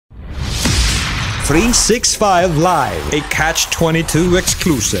365 Live, a Catch-22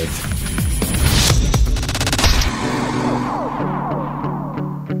 exclusive.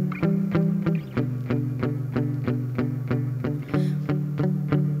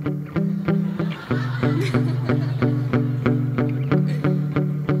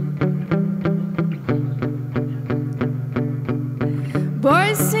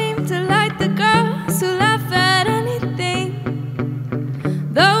 Boys seem to like the girls who laugh at anything,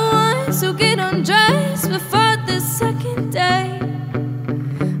 the ones who get undressed before the second day.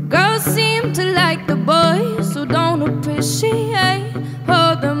 Girls seem to like the boys who don't appreciate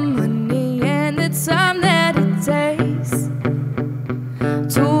all the money and the time that it takes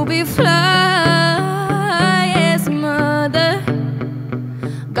to be fly as a mother.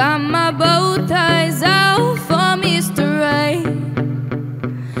 Got my bow ties out for Mr. Right.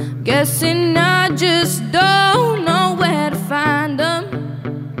 Guessing I just don't know where to find them,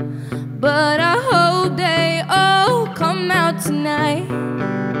 but I hope they all come out tonight.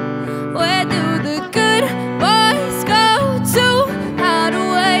 Where do the good boys go to? Hide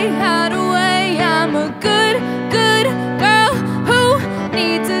away, hide away. I'm a good, good girl who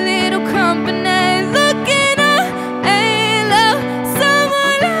needs a little company. Looking up, ain't love,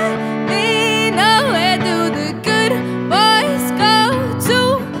 someone let me know. Where do the good boys go to?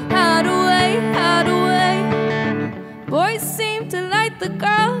 Hide away, hide away. Boys seem to like the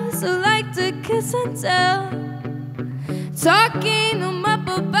girls who like to kiss and tell, talking them up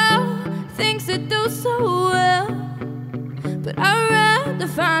about things to do so well. But I'd rather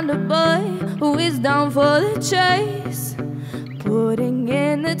find a boy who is down for the chase, putting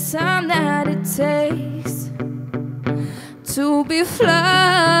in the time that it takes to be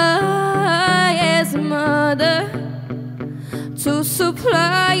fly as a mother, to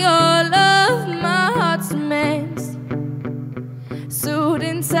supply all of my heart's demands. Suit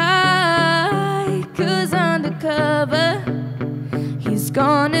and tie, 'cause undercover he's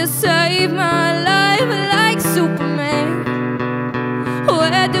gonna save my life like Superman.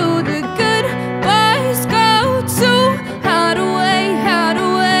 Where do the good boys go to? Hide away, hide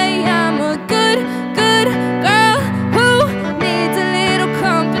away. I'm a good, good girl who needs a little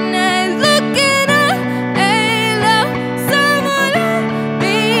company. Looking up, ain't love, someone let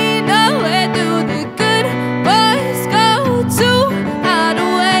me know. Where do the good boys go to? Hide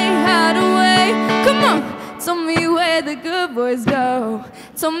away, hide away. Come on, tell me where the good boys go.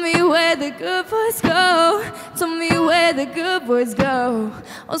 Tell me where the good boys go. Tell me where the good boys go.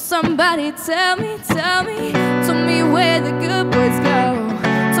 Oh, somebody tell me, tell me. Tell me where the good boys go.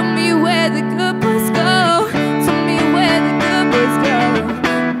 Tell me where the good boys go. Tell me where the good boys go.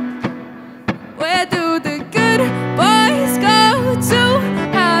 Where do the good boys go to?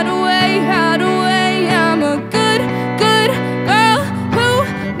 Hide away, hide away. I'm a good, good girl who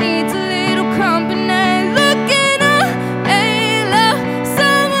needs a little company. Looking up, ain't love,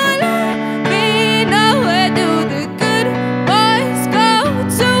 someone let me know. Where do the good boys go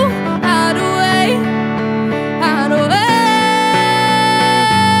to? Hide away, hide away,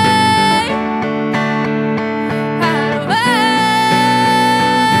 hide away.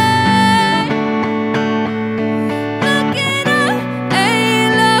 Looking up,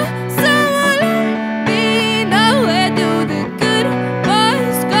 ain't love, someone let me know. Where do the good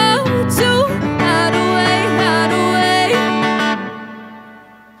boys go to? Hide away, hide away.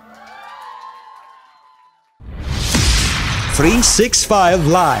 365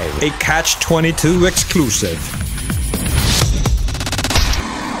 Live, a Catch-22 exclusive.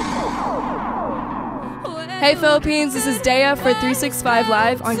 Hey Philippines, this is Daya for 365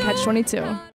 Live on Catch-22.